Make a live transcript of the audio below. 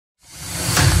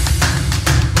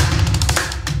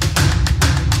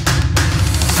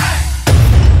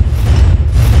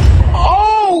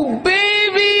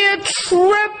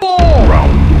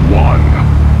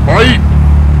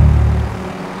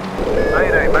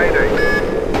Mayday.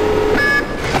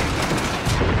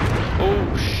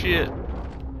 Oh shit.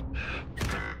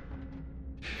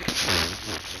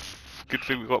 Good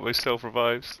thing we got those self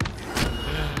revives.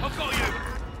 I've got you.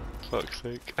 Fuck's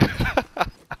sake.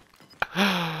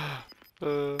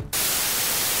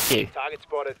 You. Target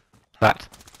spotted. That.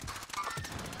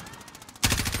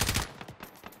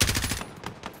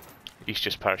 He's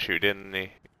just parachuted in, isn't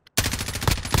he?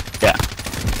 Yeah.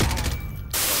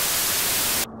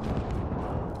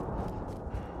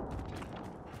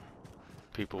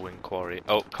 People win quarry.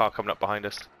 Oh, car coming up behind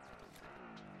us.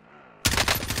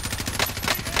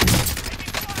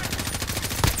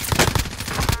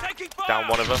 Taking fire. Down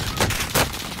one of them.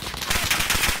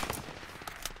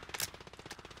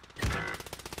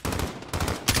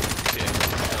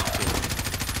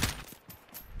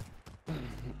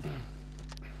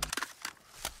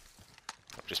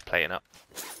 I'm just playing up.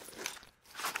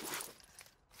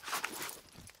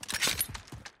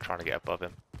 Trying to get above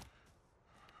him.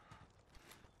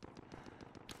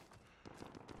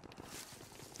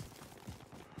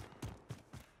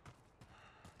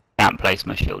 Can't place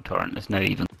my shield torrent, there's no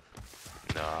even.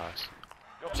 Nice.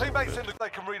 Your teammates in they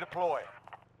can redeploy.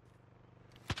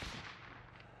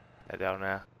 They're down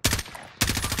there.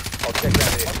 I'll check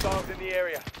that here. Hostiles in the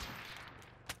area.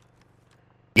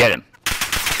 Get him.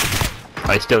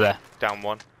 Oh, he's still there. Down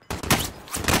one.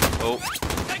 Oh,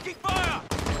 Taking fire.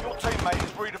 Your teammate is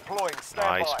redeploying. Stand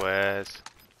nice, by. where's?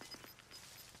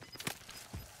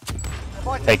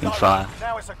 Fighting's Taking over. fire.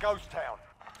 Now it's a ghost town.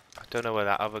 I don't know where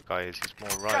that other guy is. He's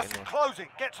more right, Gas isn't is he? closing.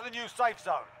 Get to the new safe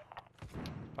zone.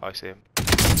 I see him.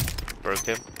 Broke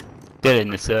him. Still in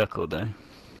the circle though.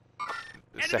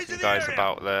 The Enemies in second the guy's area.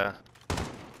 about there.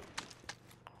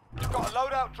 You've got a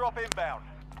loadout drop inbound.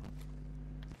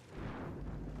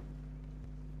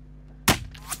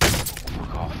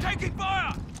 Fuck off. Taking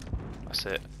fire. That's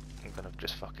it. I'm gonna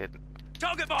just fucking.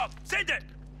 Target bomb. Send it.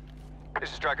 This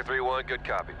is Striker 3-1, good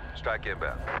copy. Strike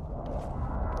inbound.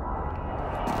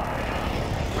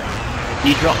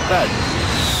 You dropped that.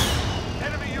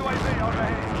 Enemy UAV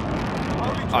overhead.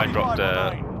 Only I 25 dropped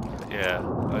remain. yeah,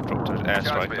 I dropped an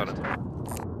airstrike on him.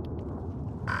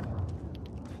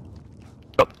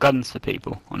 Got guns for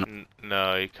people. Or not?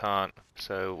 No, you can't.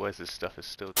 So where's this stuff? Is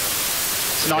still down.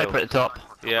 Sniper at the top.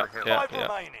 Yeah, yeah, 5 yeah.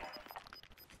 remaining.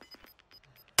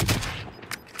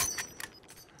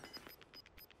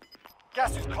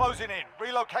 Gas is closing in.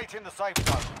 Relocating the safe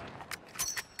zone.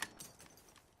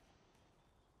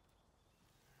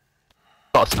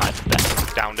 Got a sniper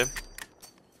there. Downed him.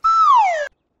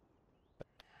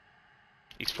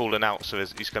 He's fallen out, so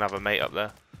he's gonna have a mate up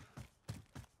there.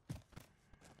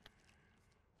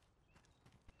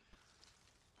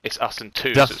 It's us and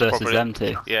two. Just so it's versus probably, them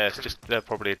two. Yeah, it's just they're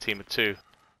probably a team of two.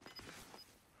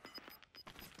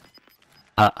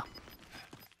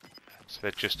 So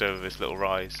they're just over this little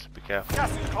rise. Be careful.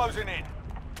 Gas is closing in.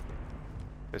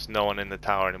 There's no one in the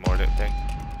tower anymore, I don't think.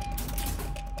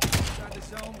 Inside the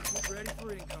zone. We're ready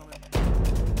for incoming.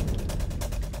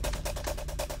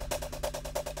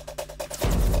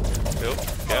 Cool.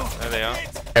 Yeah, there they are.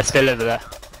 They're still over there.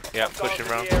 Yeah, pushing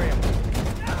around.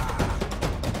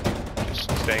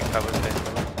 Just staying covered. Staying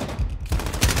covered.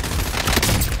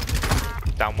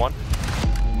 Down one.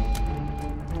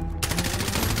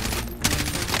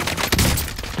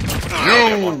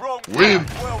 You win.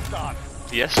 Well done.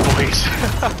 Yes, boys.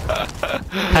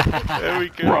 There we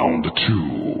go. Round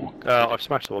 2. I've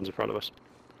smashed the ones in front of us.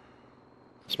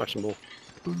 Smash them all.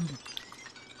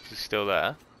 Is he still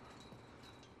there?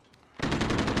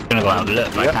 I'm gonna go out and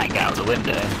look, but I can't get out the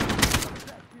window.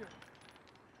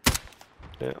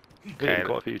 Yeah. Okay. Hit him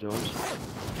quite a few times.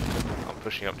 I'm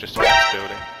pushing up just to this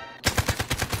building.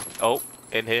 Oh,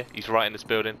 in here. He's right in this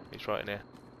building. He's right in here.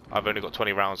 I've only got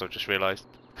 20 rounds, I've just realised.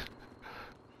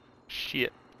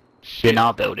 Shit. In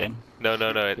our building. No,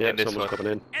 no, no, Yeah, in this someone's one.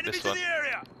 coming in. Enemies This in one. the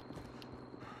area.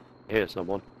 Here's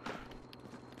someone.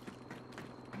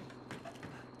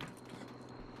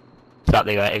 Is that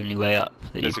the only way up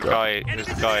that There's you've a got? guy in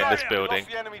this building.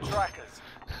 Lost the enemy trackers.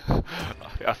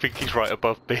 I think he's right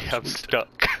above me, I'm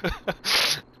stuck.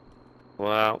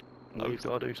 Wow. You've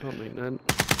got to do something then.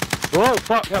 Whoa,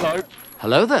 fuck, hello.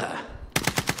 Hello there.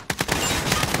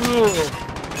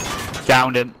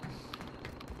 Downed him.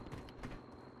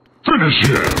 Finish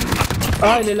him.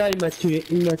 Ah, il est là, il m'a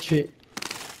tué,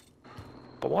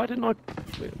 But why didn't I...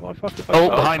 Why fucking... Oh,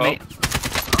 behind me.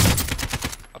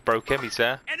 I broke him, he's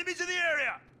there. Enemies in the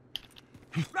area.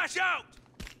 Flash out.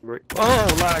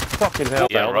 Oh, lag, fucking hell.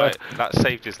 Yeah, Bell, right. That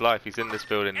saved his life, he's in this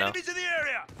building now. Enemies in the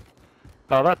area.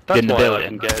 Oh, that's In the why I building.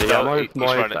 didn't get the No, ammo. he's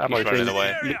My running- ammo he's running thing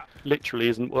away. literally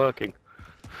isn't working.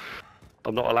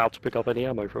 I'm not allowed to pick up any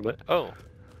ammo from it. Oh.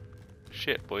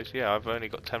 Shit, boys. Yeah, I've only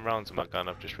got 10 rounds in my gun.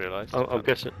 I've just realised. I'm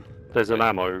guessing there's an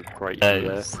ammo crate in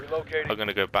there. I'm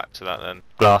gonna go back to that then.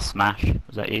 Glass smash.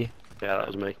 Was that you? Yeah, that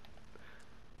was me.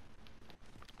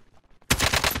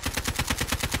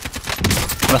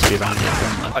 Must be around here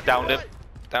somewhere. I downed him.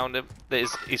 Downed him.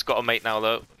 He's got a mate now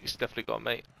though. He's definitely got a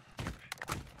mate.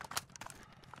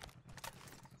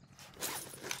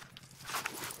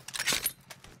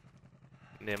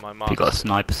 Near my mark. You got a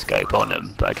sniper scope on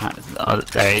him, but I can't. Oh,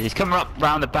 there he is. He's coming up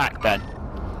round the back, Ben.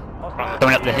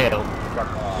 Coming up the hill.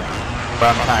 Where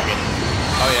I'm tagging.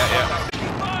 Oh yeah,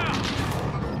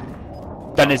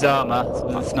 Done his armour.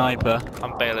 The sniper. yeah.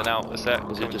 I'm bailing out a sec.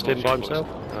 Was he just in by himself?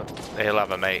 He'll have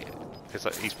a mate.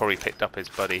 Because he's probably picked up his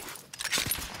buddy.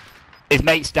 His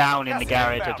mate's down in the Gas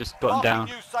garage. I inbound. just got him Marking down.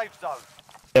 new safe zone.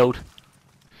 Killed.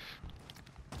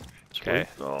 Okay.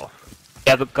 Oh,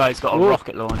 The other guy's got a Whoa.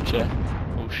 rocket launcher.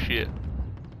 Oh shit.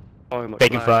 oh my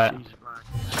Taking God. fire.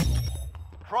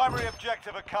 Primary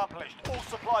objective accomplished. All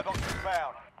supply boxes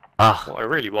found. Ah, What I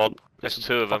really want There's is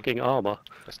two of them. fucking armour.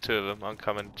 There's two of them. I'm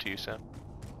coming to you, Sam.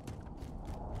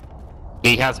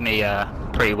 he has me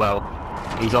pretty well.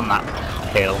 He's on that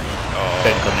hill. Don't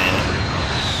Oh, come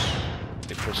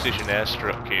the precision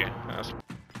airstruck you. That's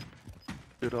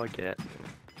Good I get.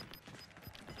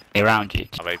 in. Around you.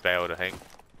 I bailed, I think.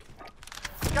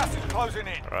 Gas is closing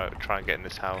in. Alright, try and get in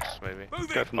this house, maybe.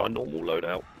 Go for my normal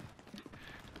loadout.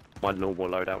 My normal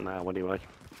loadout now, anyway.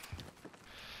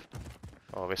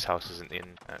 Oh, this house isn't in,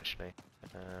 actually.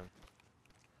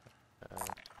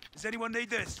 Does anyone need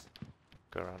this?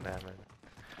 Go around there, maybe.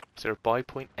 Is there a buy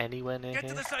point anywhere near Get to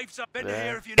here? the safe zone. Bend There.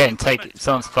 here if you Getting need take equipment. it.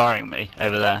 Someone's firing me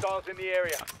over there. Hostiles in the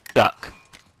area. Duck.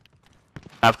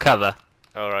 Have cover.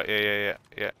 Alright, yeah.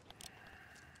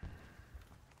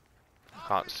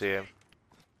 Can't see him.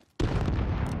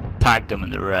 Tagged him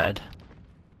in the red.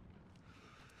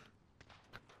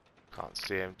 Can't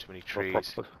see him, too many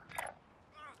trees.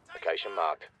 Location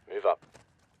marked. Move up.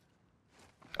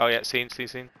 Oh yeah, seen.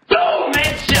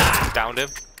 Downed him.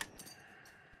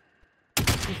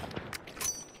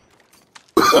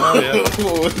 Oh yeah.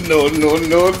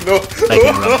 They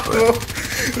can run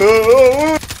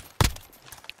for it.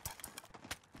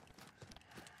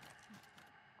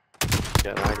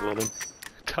 Get an angle on him.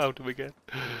 Downed him again.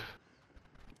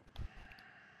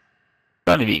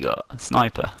 What have you got? A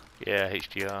sniper. Yeah,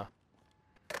 HDR.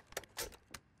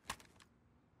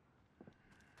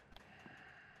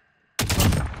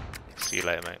 See you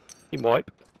later, mate. Team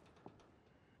wipe.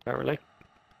 Apparently.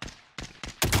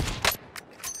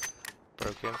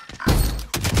 Broke him.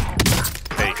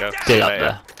 There you go. See Still you up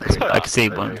later. there. I can see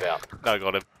one. Move out. No, I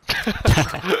got him.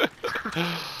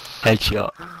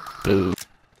 Headshot. Boom.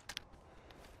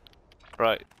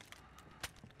 Right.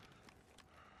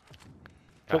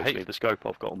 I Fortunately, hate the scope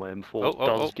I've got on my M4 Oh,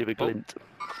 does give a glint.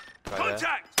 right there.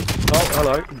 Contact! Oh,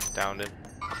 hello. Downed him.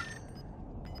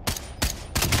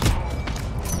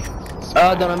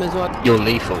 Ah, dans la maison. You're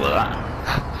lethal with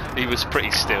that. He was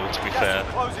pretty still, to be Gas fair.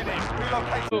 is closing in.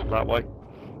 Relocating. That way.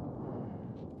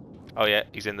 Oh yeah,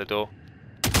 he's in the door.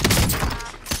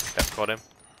 Yep, got him.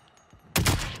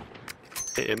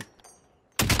 Hit him.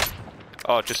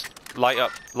 Oh, just light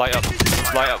up the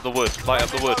wood, light up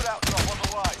the wood. Loadout drop on the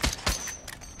way.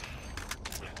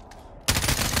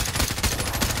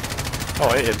 Oh,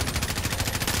 I hit him.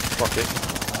 Fuck it.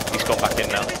 He's got back in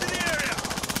now. Into the area!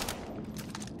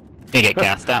 You get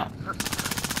gassed out.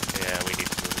 Yeah, we need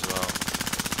to move as well.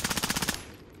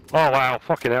 Oh wow,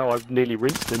 fucking hell, I've nearly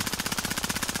rinsed him.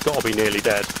 Gotta be nearly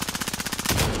dead.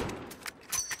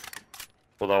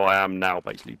 Although I am now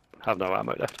basically have no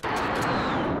ammo left.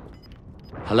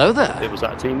 Hello there. It was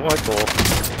that a team wipe or?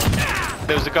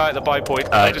 There was a guy at the buy point.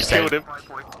 I just killed him.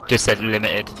 Just said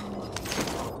limited.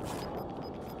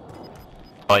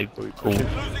 I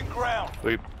Losing ground.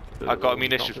 I got a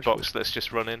munitions box. Let's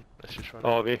just run in. Let's just run in.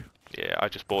 Oh, have you? Yeah, I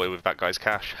just bought it with that guy's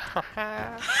cash.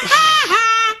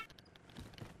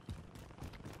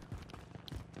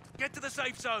 Get to the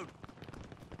safe zone.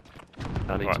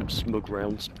 I need Right. some smug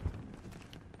rounds.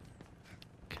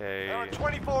 Okay. There are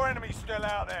 24 enemies still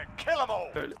out there. Kill them all.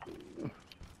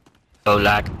 oh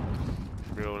lag.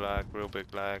 Real lag, real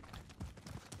big lag.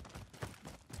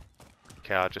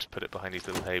 Okay, I'll just put it behind these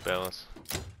little hay bales.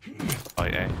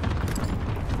 Right, eh?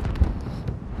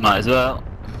 Might as well.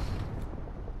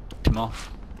 Come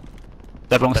off.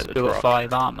 Everyone's Bet the still got truck.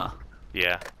 5 armour.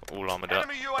 Yeah, all armoured up.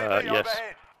 Enemy UAV yes.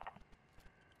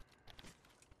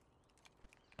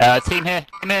 overhead. Team here.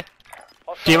 Come here.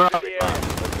 Zero. 9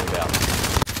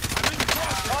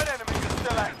 enemies are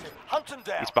still active. Hunt them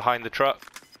down. He's behind the truck.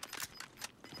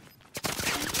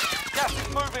 Gas is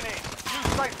moving in. Use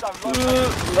Safe zone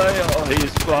located.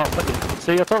 He's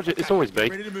see, I told you, it's always me.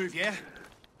 Ready to move, yeah?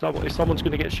 So, if someone's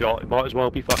going to get shot, it might as well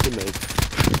be fucking me.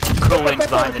 Crawling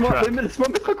behind the truck.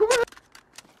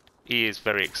 He is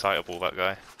very excitable, that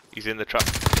guy. He's in the truck.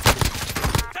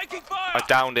 Taking fire! I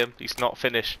downed him. He's not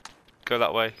finished. Go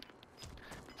that way.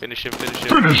 Finish him, finish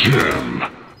him. Finish him!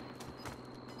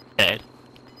 Dead.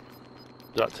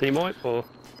 Is that team wipe or?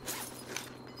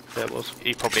 Yeah, it was.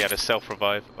 He probably had a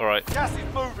self-revive. Alright. Gas is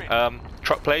moving.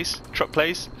 Truck place. Truck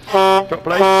place. Truck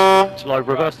place. Shall I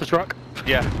reverse the truck?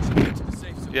 Yeah.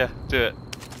 Yeah, do it.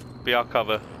 Be our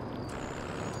cover.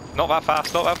 Not that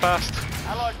fast, not that fast.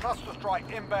 Allied cluster strike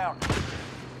inbound.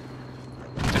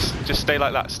 Just stay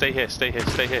like that. Stay here, stay here,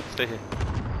 stay here, stay here.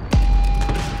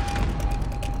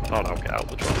 Oh no, get out of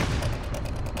the truck.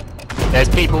 There's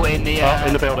people in the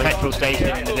building. petrol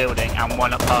station in the building, and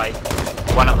one up high.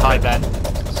 One up high, Ben.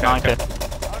 Sniper.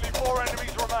 Only 4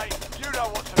 enemies remain. You know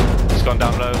what to do. He's gone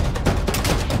down low.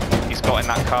 He's got in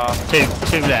that car.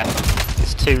 Two left.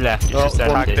 There's two left. It's just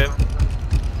Tagged empty. him.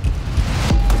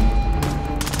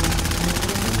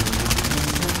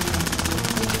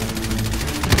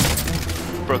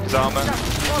 Broke his armor.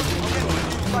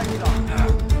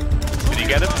 Did you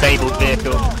get him? Disabled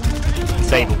vehicle.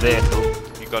 Disabled vehicle.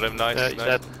 You got him, nice, He's nice.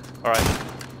 dead. Alright.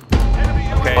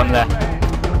 Okay. One left.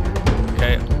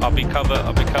 Okay, I'll be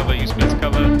cover, use me as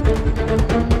cover.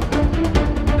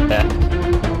 There.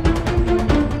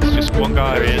 It's just one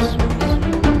guy. There he is.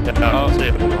 Yeah, no, Oh. see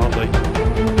it, aren't we?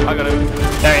 I got him.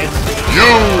 There he is. You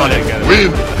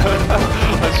win!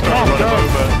 Let's try and run him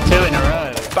over. Two in a row.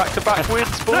 Back to back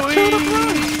wins, boys!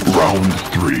 Round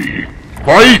 3.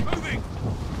 Fight!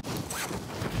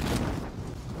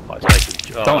 Right,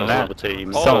 taking, Don't another let.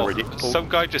 team. Oh, Really- some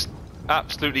guy just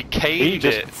absolutely caved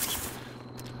it.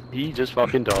 He just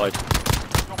fucking died.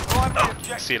 Your primary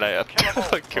objective See you later. is to kill them all.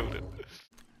 I killed him.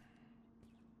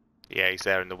 Yeah, he's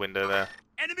there in the window there.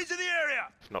 Enemies in the area!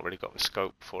 I've not really got the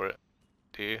scope for it.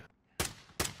 Do you?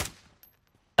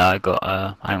 I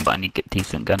haven't got any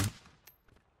decent gun.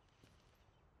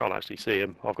 Can't actually see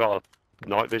him. I've got a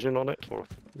night vision on it. Or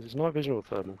is it night vision or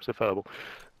thermal? It's a thermal.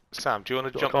 Sam, do you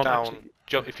want to I jump can't down?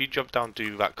 actually- If you jump down,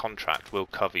 do that contract. We'll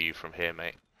cover you from here,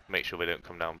 mate. Make sure we don't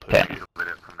come down and push Yeah. you.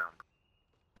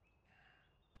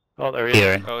 Oh, there he is.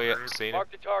 Hearing. Oh yeah, seen him.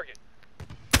 the target.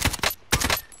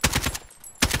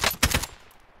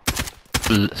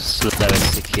 Slow and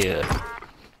secure.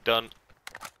 Done.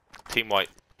 Team White.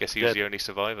 Guess he was Dead. the only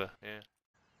survivor. Yeah.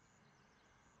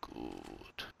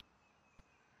 Good.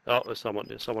 Oh, there's someone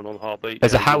on the heartbeat.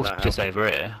 There's a Yeah, he's in house that just over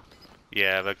here.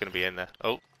 Yeah, they're gonna be in there.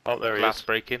 Oh, Oh, there he glass is.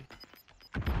 breaking.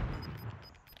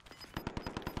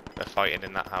 They're fighting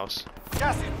in that house.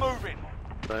 Gas is moving.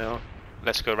 They are.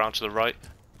 Let's go around to the right.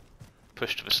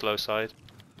 Push to the slow side.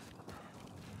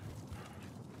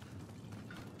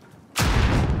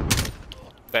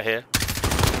 They're here.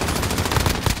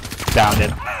 Downed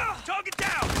him. Target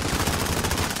down!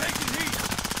 Taking heat!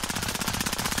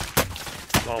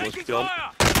 Almost Taking gone.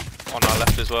 fire! On our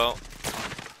left as well.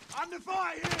 Under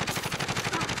fire here!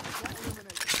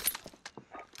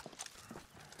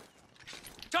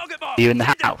 Target bomb! Are you in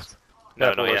the house? No,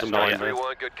 Yeah, not there's yet. a Not mine yet. there.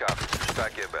 3-1, good copy.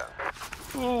 Strike inbound.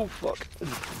 Oh, fuck.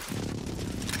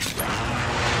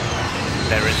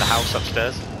 They're in the house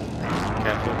upstairs.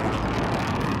 Careful.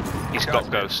 He's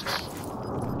got ghosts.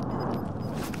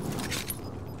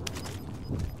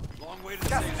 Long way to the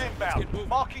Gas safe is zone. inbound. Get moving.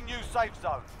 Marking new safe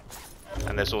zone.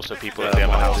 And there's also people in Yeah,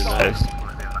 the other mine's house. in there.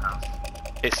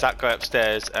 Close. It's that guy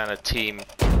upstairs and a team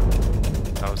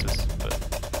houses, but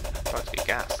trying to get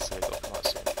gas, so we got quite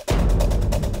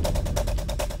soon.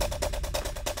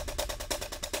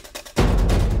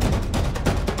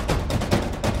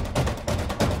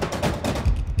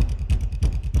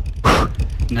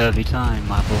 Nervy time,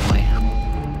 my boy.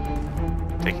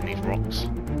 Taking these rocks.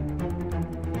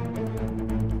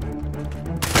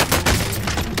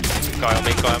 Guy on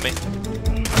me, guy on me.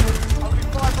 Only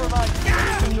 5 remain.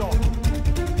 Finish the job.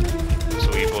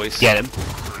 Saw you boys. Get him.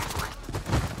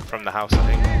 From the house, I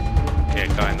think. Yeah,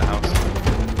 guy in the house.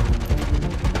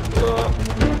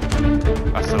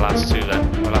 That's the last two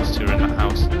then. The last two are in that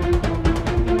house.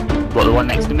 What, the one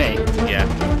next to me? Yeah,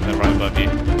 they're right above you.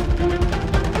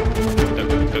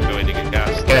 Don't go in to get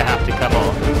gas. Gonna have to come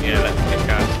off. Yeah, let them get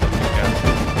gas. Let them get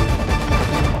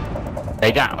gas.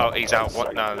 They down? Oh, he's out.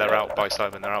 What? No, they're out by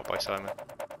Simon. They're out by Simon.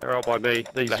 They're out by me.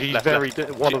 He's Left, very.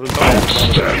 left. One of them.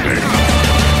 Outstanding!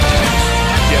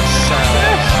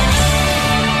 Yes,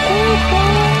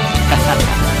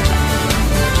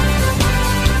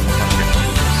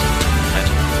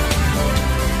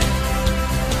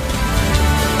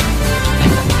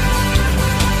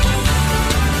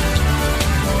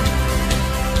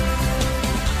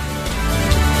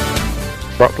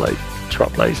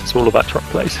 Truck plays. It's all about truck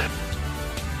plays.